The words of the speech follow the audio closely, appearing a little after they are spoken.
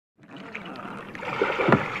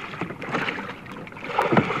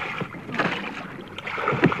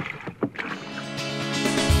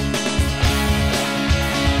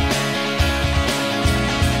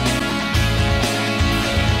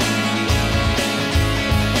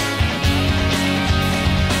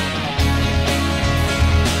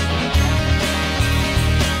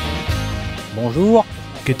Bonjour.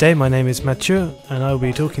 Good day, my name is Mathieu and I will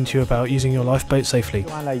be talking to you about using your lifeboat safely.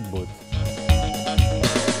 Un LITEBOAT.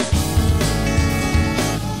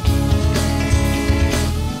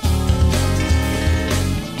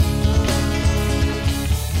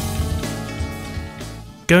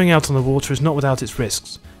 Going out on the water is not without its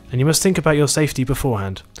risks, and you must think about your safety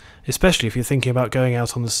beforehand, especially if you're thinking about going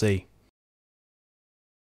out on the sea.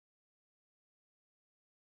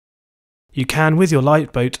 You can, with your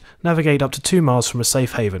lifeboat, navigate up to 2 miles from a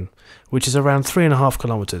safe haven, which is around 3.5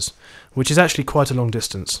 kilometres, which is actually quite a long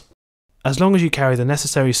distance. As long as you carry the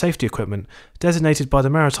necessary safety equipment designated by the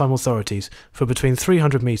maritime authorities for between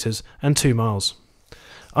 300 metres and 2 miles.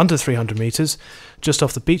 Under 300 metres, just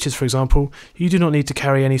off the beaches for example, you do not need to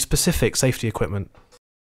carry any specific safety equipment.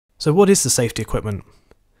 So what is the safety equipment?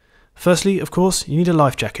 Firstly, of course, you need a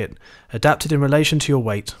life jacket, adapted in relation to your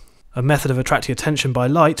weight. A method of attracting attention by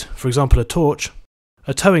light, for example a torch,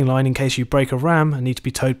 a towing line in case you break a ram and need to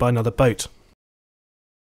be towed by another boat.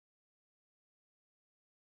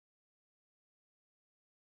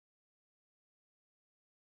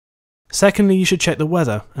 Secondly, you should check the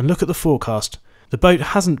weather and look at the forecast. The boat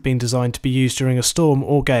hasn't been designed to be used during a storm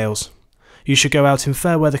or gales. You should go out in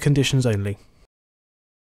fair weather conditions only.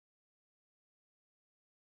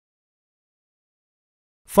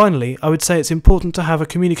 Finally, I would say it's important to have a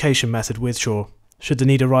communication method with shore, should the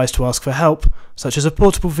need arise to ask for help, such as a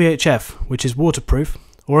portable VHF, which is waterproof,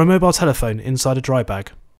 or a mobile telephone inside a dry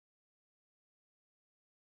bag.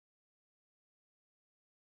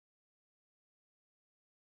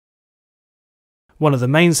 One of the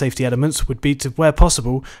main safety elements would be to, where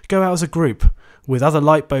possible, go out as a group, with other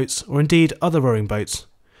light boats or indeed other rowing boats,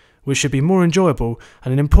 which should be more enjoyable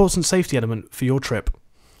and an important safety element for your trip.